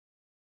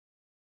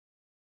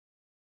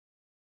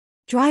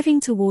Driving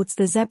towards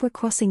the zebra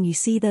crossing, you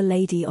see the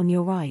lady on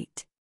your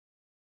right.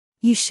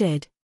 You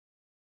should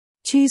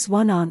choose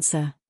one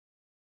answer.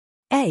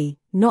 A.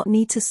 Not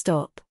need to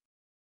stop.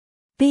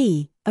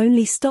 B.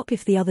 Only stop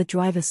if the other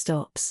driver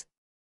stops.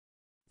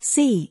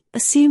 C.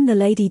 Assume the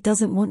lady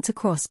doesn't want to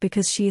cross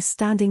because she is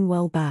standing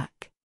well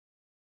back.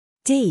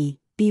 D.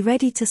 Be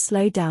ready to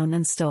slow down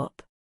and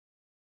stop.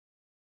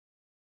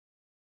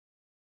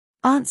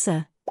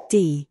 Answer: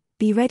 D.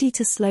 Be ready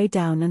to slow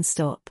down and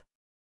stop.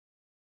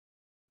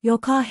 Your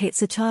car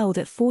hits a child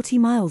at 40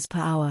 miles per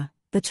hour.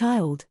 The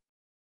child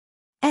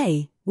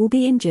A. Will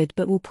be injured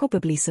but will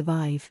probably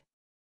survive.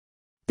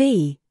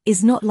 B.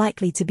 Is not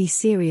likely to be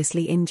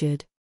seriously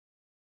injured.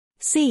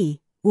 C.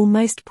 Will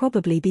most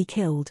probably be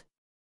killed.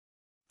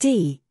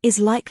 D. Is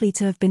likely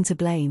to have been to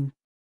blame.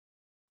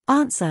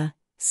 Answer: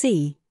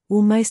 C.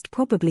 Will most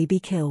probably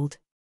be killed.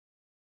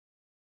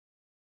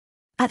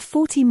 At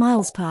 40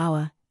 miles per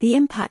hour, the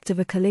impact of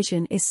a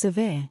collision is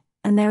severe,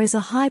 and there is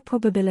a high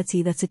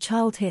probability that a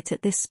child hit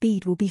at this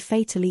speed will be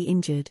fatally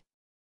injured.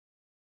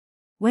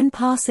 When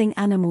passing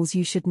animals,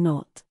 you should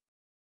not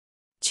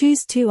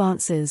choose two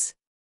answers.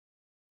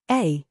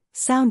 A.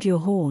 Sound your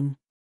horn.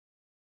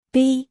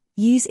 B.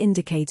 Use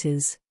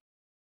indicators.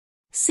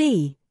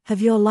 C. Have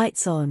your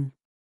lights on.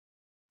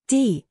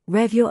 D.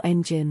 Rev your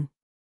engine.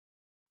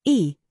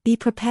 E. Be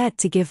prepared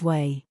to give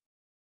way.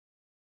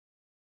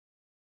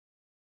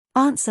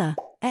 Answer: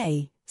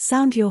 A.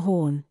 Sound your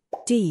horn.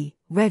 D.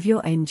 Rev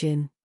your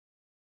engine.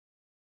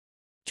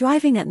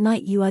 Driving at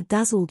night, you are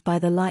dazzled by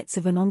the lights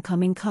of an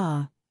oncoming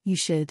car. You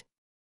should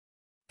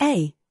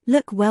A.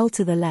 Look well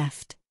to the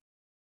left.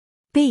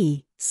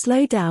 B.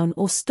 Slow down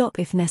or stop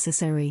if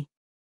necessary.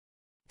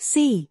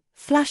 C.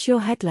 Flash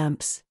your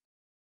headlamps.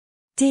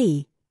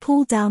 D.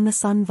 Pull down the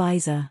sun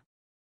visor.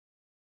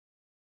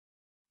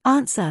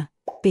 Answer: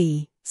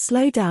 B.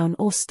 Slow down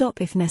or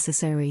stop if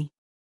necessary.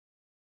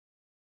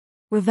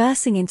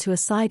 Reversing into a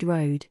side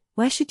road,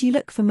 where should you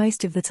look for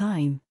most of the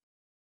time?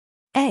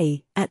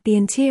 A. At the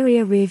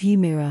interior rearview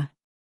mirror.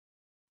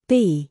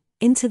 B.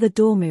 Into the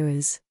door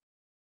mirrors.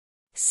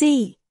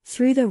 C.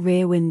 Through the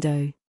rear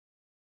window.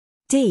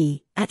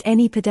 D. At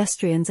any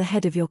pedestrians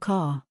ahead of your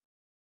car.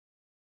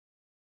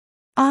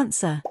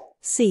 Answer: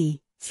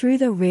 C. Through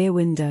the rear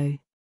window.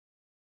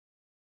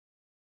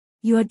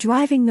 You are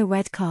driving the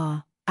red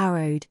car,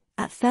 arrowed,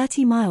 at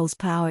 30 miles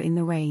per hour in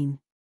the rain.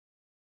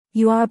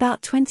 You are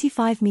about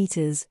 25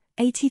 meters,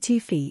 82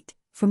 feet,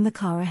 from the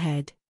car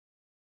ahead.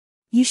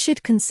 You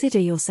should consider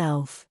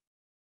yourself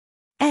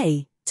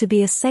A. To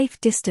be a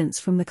safe distance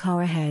from the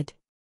car ahead.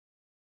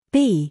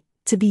 B.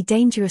 To be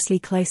dangerously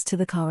close to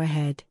the car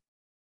ahead.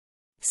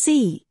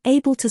 C.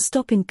 Able to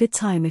stop in good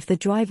time if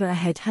the driver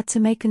ahead had to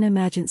make an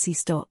emergency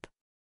stop.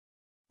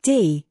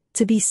 D.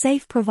 To be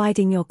safe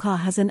providing your car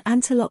has an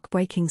anti-lock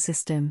braking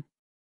system.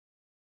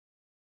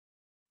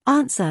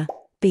 Answer: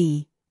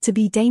 B. To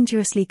be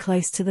dangerously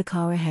close to the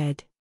car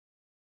ahead.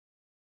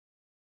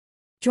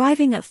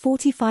 Driving at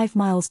 45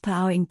 miles per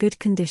hour in good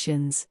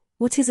conditions,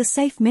 what is a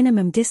safe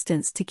minimum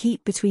distance to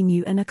keep between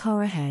you and a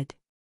car ahead?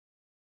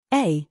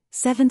 A.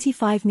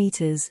 75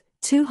 meters,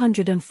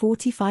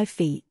 245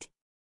 feet.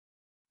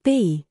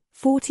 B.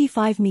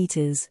 45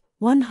 meters,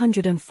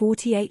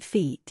 148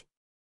 feet.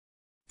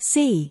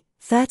 C.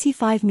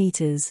 35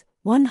 meters,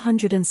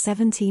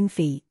 117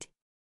 feet.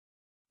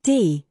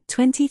 D.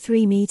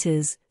 23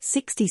 meters,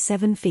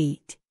 67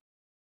 feet.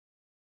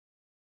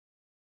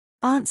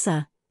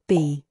 Answer: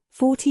 B.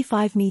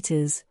 45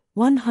 meters,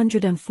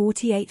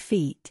 148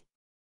 feet.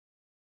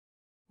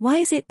 Why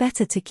is it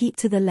better to keep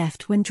to the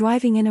left when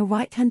driving in a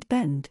right-hand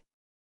bend?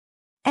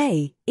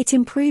 A. It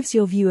improves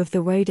your view of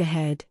the road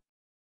ahead.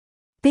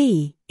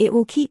 B. It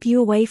will keep you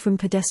away from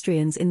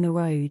pedestrians in the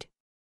road.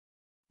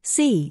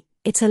 C.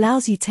 It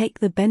allows you take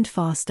the bend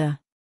faster.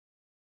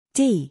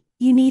 D.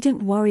 You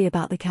needn't worry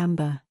about the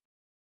camber.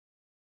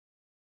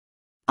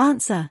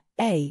 Answer: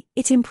 A.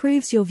 It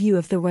improves your view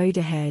of the road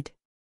ahead.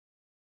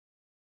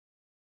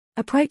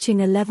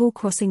 Approaching a level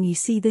crossing, you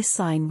see this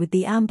sign with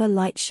the amber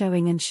light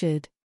showing and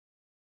should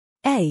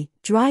A.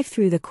 Drive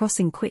through the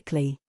crossing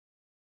quickly.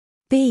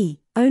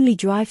 B. Only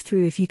drive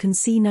through if you can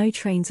see no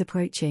trains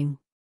approaching.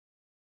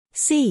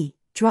 C.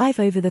 Drive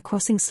over the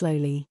crossing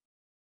slowly.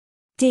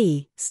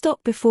 D. Stop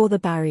before the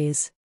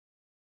barriers.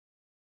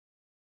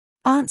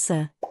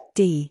 Answer: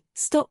 D.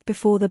 Stop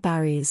before the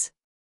barriers.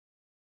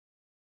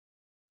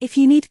 If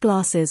you need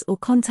glasses or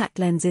contact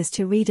lenses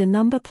to read a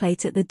number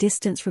plate at the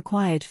distance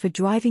required for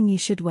driving, you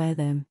should wear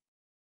them.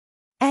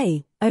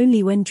 A.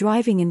 Only when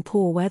driving in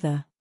poor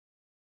weather.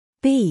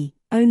 B.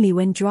 Only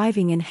when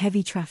driving in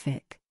heavy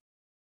traffic.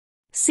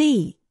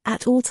 C.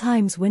 At all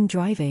times when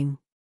driving.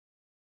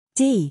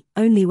 D.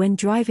 Only when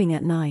driving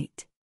at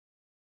night.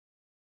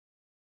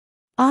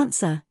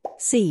 Answer: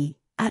 C.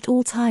 At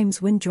all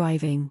times when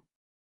driving.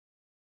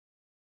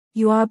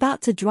 You are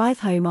about to drive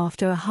home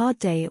after a hard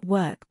day at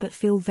work but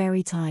feel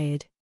very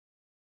tired.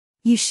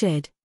 You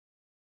should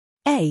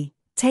A.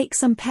 Take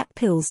some pep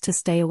pills to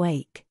stay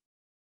awake.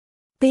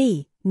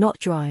 B. Not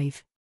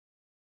drive.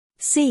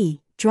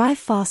 C. Drive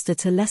faster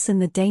to lessen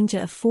the danger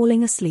of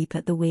falling asleep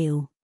at the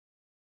wheel.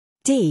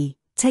 D.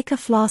 Take a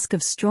flask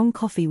of strong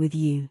coffee with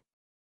you.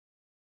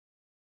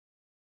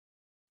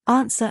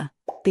 Answer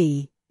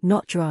B.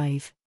 Not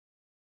drive.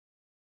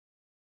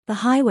 The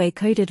highway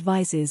code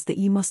advises that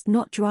you must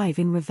not drive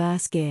in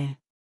reverse gear.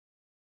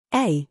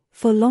 A.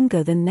 For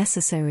longer than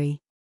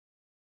necessary.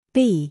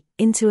 B.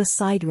 Into a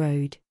side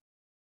road.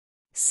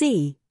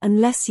 C.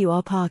 Unless you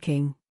are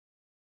parking.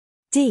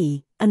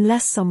 D.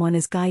 Unless someone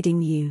is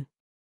guiding you.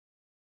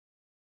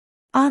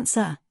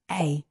 Answer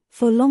A.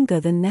 For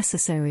longer than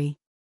necessary.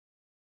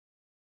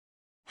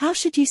 How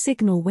should you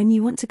signal when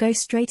you want to go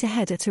straight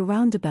ahead at a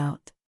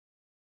roundabout?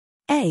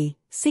 A.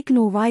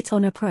 Signal right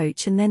on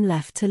approach and then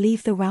left to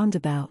leave the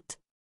roundabout.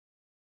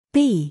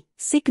 B.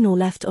 Signal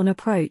left on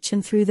approach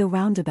and through the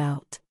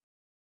roundabout.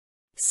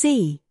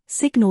 C.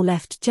 Signal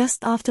left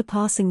just after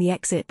passing the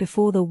exit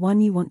before the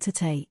one you want to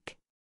take.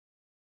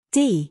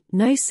 D.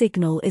 No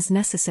signal is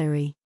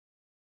necessary.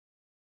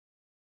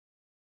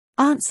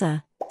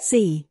 Answer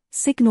C.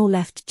 Signal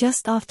left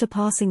just after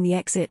passing the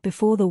exit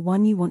before the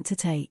one you want to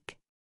take.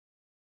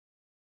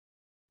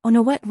 On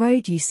a wet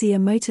road you see a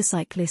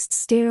motorcyclist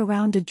steer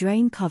around a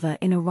drain cover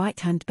in a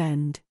right-hand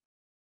bend.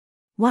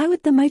 Why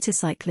would the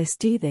motorcyclist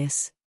do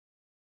this?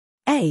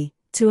 A.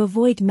 To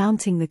avoid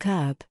mounting the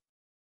curb.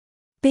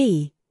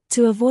 B.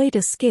 To avoid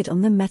a skid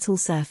on the metal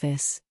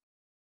surface.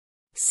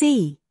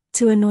 C.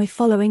 To annoy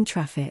following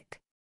traffic.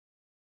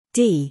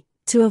 D.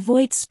 To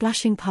avoid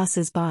splashing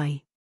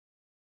passers-by.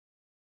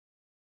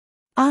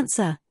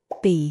 Answer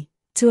B.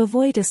 To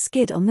avoid a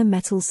skid on the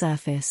metal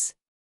surface.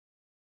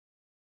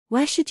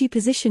 Where should you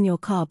position your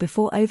car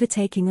before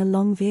overtaking a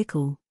long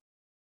vehicle?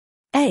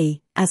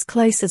 A. As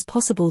close as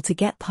possible to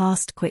get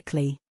past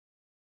quickly.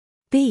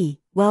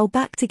 B. Well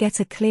back to get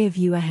a clear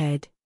view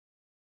ahead.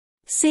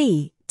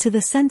 C. To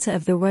the center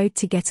of the road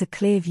to get a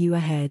clear view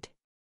ahead.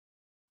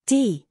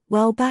 D.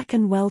 Well back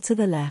and well to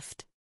the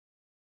left.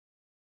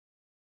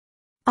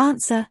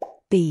 Answer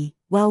B.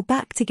 Well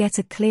back to get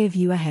a clear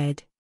view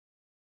ahead.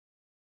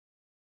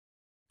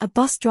 A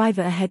bus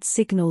driver ahead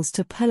signals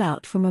to pull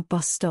out from a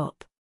bus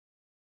stop.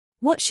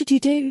 What should you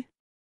do?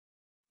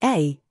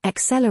 A.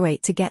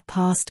 Accelerate to get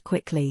past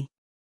quickly.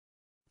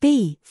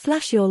 B.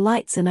 Flash your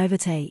lights and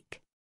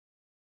overtake.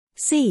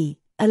 C.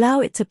 Allow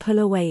it to pull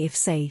away if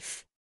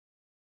safe.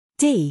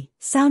 D.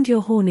 Sound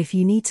your horn if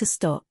you need to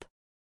stop.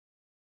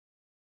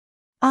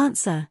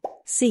 Answer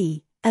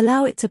C.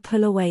 Allow it to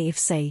pull away if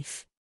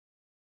safe.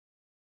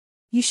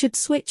 You should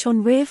switch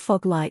on rear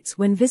fog lights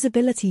when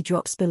visibility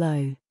drops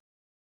below.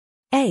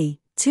 A.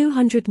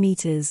 200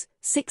 meters,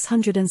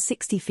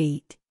 660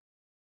 feet.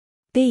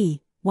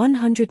 B.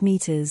 100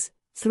 meters,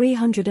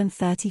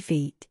 330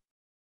 feet.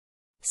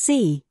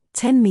 C.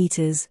 10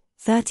 meters,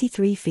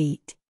 33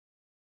 feet.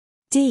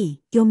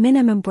 D. Your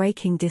minimum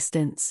braking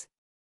distance.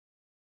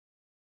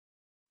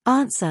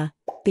 Answer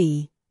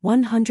B.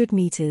 100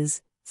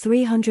 meters,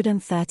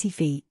 330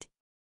 feet.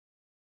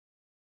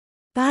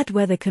 Bad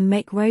weather can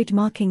make road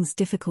markings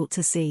difficult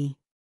to see.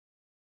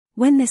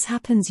 When this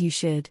happens you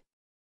should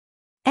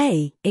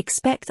A.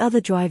 Expect other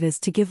drivers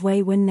to give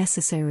way when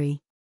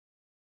necessary.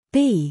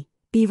 B.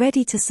 Be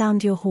ready to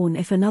sound your horn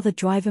if another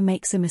driver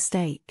makes a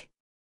mistake.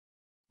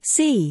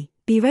 C.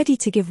 Be ready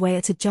to give way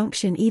at a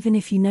junction even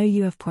if you know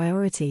you have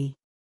priority.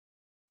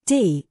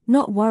 D.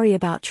 Not worry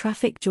about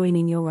traffic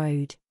joining your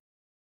road.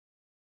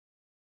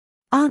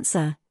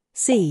 Answer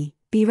C.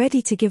 Be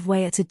ready to give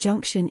way at a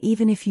junction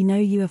even if you know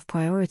you have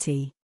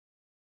priority.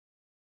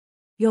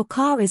 Your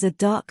car is a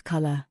dark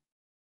color.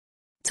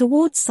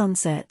 Towards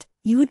sunset,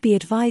 you would be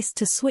advised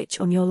to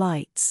switch on your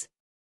lights.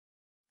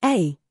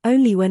 A.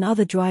 Only when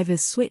other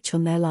drivers switch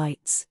on their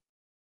lights.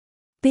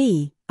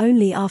 B.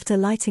 Only after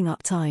lighting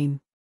up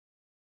time.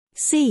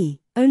 C.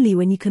 Only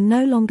when you can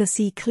no longer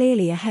see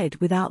clearly ahead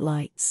without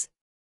lights.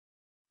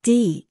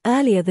 D.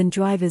 Earlier than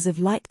drivers of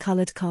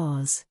light-colored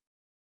cars.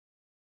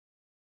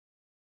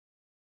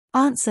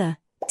 Answer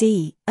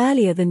D.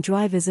 Earlier than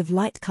drivers of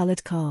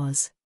light-colored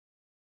cars.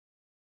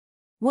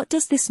 What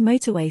does this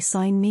motorway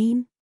sign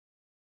mean?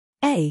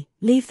 A.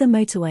 Leave the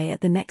motorway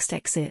at the next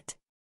exit.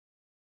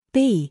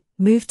 B.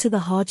 Move to the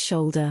hard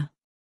shoulder.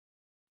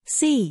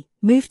 C.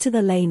 Move to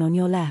the lane on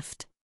your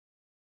left.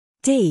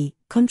 D.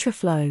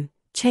 Contraflow,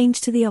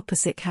 change to the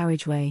opposite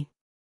carriageway.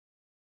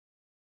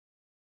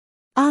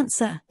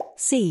 Answer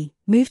C.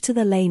 Move to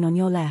the lane on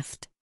your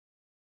left.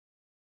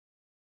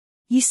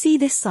 You see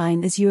this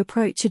sign as you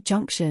approach a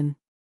junction.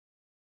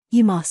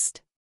 You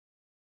must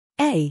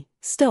A.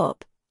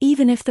 Stop,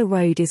 even if the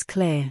road is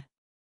clear.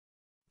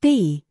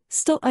 B.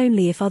 Stop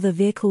only if other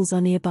vehicles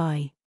are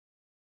nearby.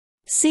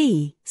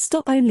 C.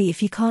 Stop only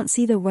if you can't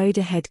see the road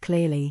ahead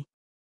clearly.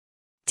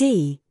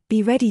 D.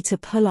 Be ready to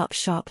pull up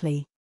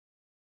sharply.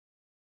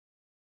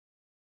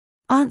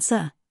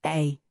 Answer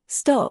A.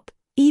 Stop,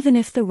 even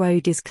if the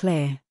road is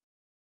clear.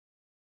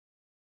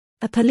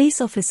 A police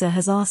officer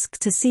has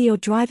asked to see your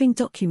driving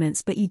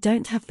documents but you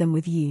don't have them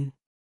with you.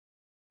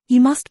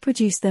 You must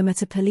produce them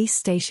at a police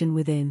station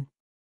within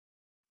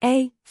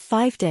A.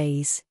 5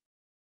 days.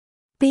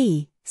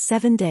 B.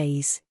 7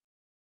 days.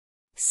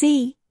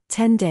 C.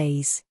 10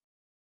 days.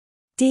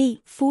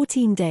 D.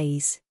 14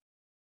 days.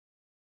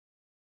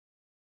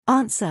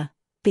 Answer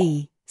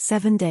B.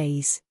 7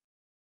 days.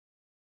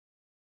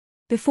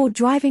 Before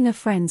driving a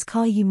friend's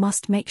car, you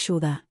must make sure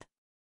that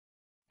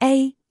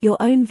A. Your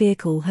own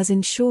vehicle has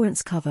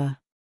insurance cover.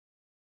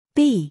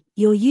 B.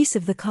 Your use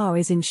of the car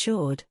is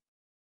insured.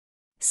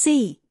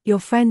 C. Your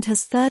friend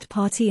has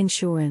third-party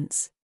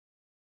insurance.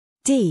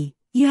 D.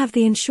 You have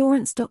the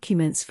insurance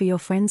documents for your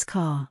friend's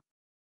car.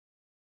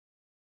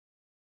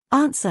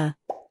 Answer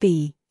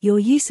B. Your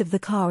use of the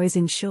car is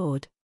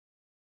insured.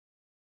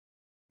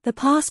 The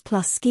Pass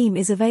Plus scheme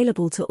is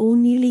available to all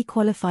newly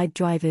qualified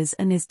drivers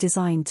and is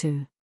designed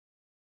to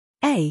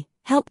A.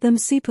 Help them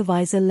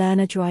supervise a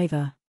learner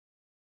driver.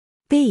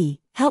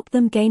 B. Help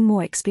them gain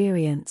more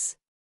experience.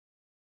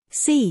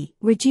 C.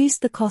 Reduce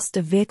the cost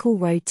of vehicle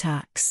road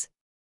tax.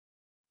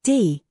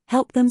 D.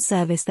 Help them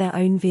service their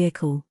own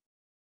vehicle.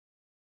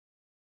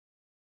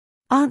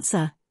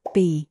 Answer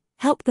B.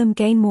 Help them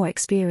gain more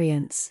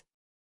experience.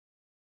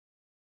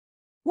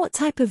 What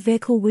type of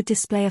vehicle would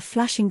display a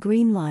flashing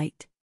green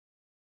light?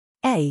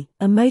 A.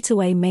 A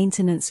motorway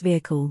maintenance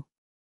vehicle.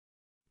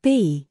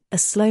 B. A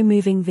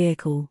slow-moving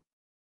vehicle.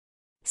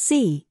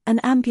 C. An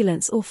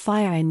ambulance or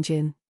fire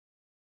engine.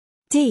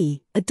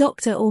 D. A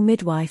doctor or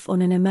midwife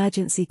on an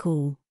emergency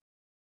call.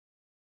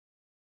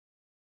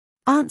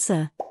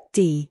 Answer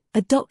D.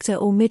 A doctor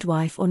or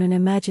midwife on an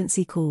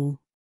emergency call.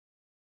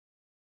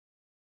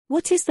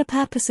 What is the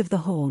purpose of the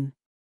horn?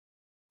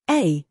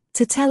 A.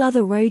 To tell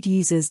other road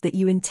users that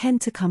you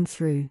intend to come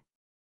through.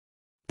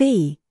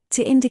 B.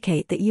 To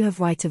indicate that you have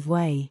right of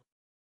way.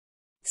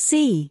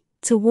 C.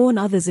 To warn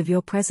others of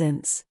your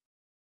presence.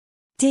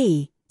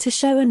 D. To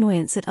show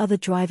annoyance at other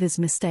drivers'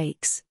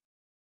 mistakes.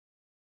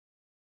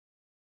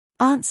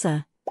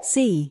 Answer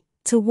C.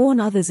 To warn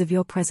others of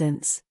your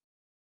presence.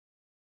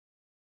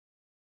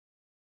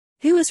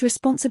 Who has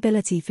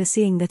responsibility for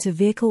seeing that a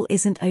vehicle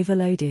isn't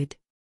overloaded?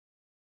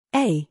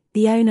 A.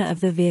 The owner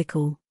of the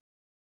vehicle.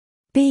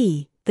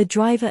 B. The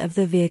driver of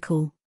the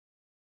vehicle.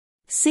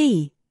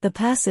 C. The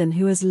person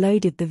who has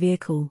loaded the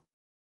vehicle.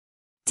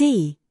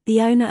 D.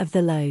 The owner of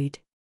the load.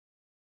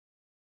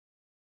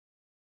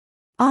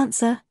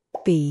 Answer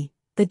B.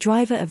 The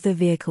driver of the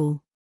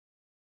vehicle.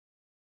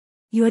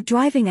 You are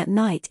driving at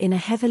night in a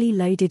heavily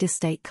loaded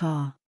estate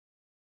car.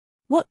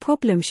 What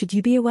problem should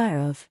you be aware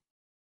of?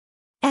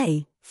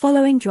 A.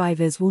 Following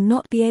drivers will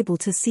not be able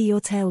to see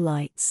your tail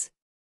lights.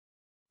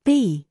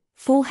 B.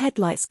 Full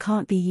headlights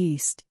can't be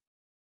used.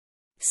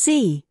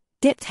 C.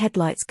 Dipped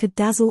headlights could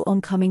dazzle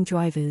oncoming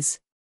drivers.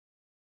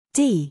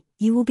 D.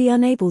 You will be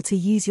unable to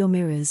use your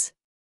mirrors.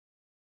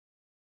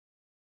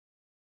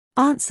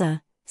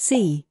 Answer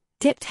C.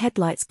 Dipped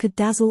headlights could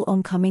dazzle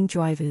oncoming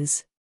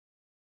drivers.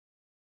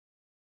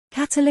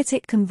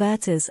 Catalytic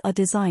converters are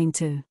designed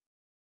to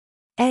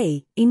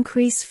A.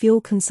 Increase fuel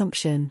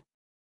consumption.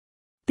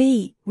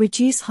 B.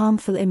 Reduce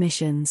harmful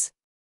emissions.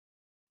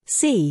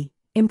 C.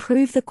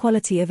 Improve the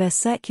quality of air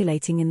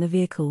circulating in the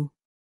vehicle.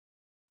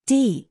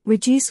 D.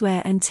 Reduce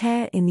wear and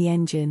tear in the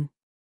engine.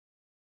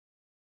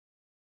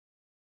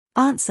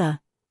 Answer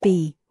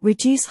B.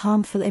 Reduce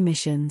harmful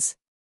emissions.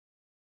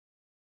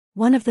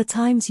 One of the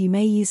times you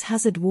may use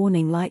hazard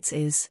warning lights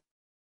is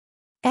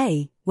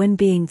A. When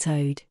being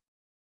towed.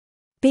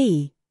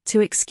 B.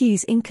 To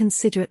excuse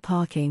inconsiderate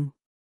parking.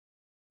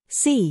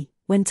 C.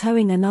 When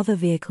towing another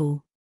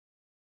vehicle.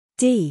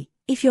 D.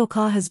 If your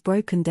car has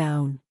broken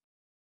down.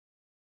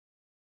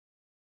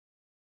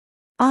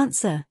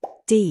 Answer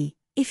D.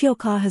 If your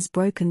car has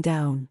broken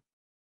down.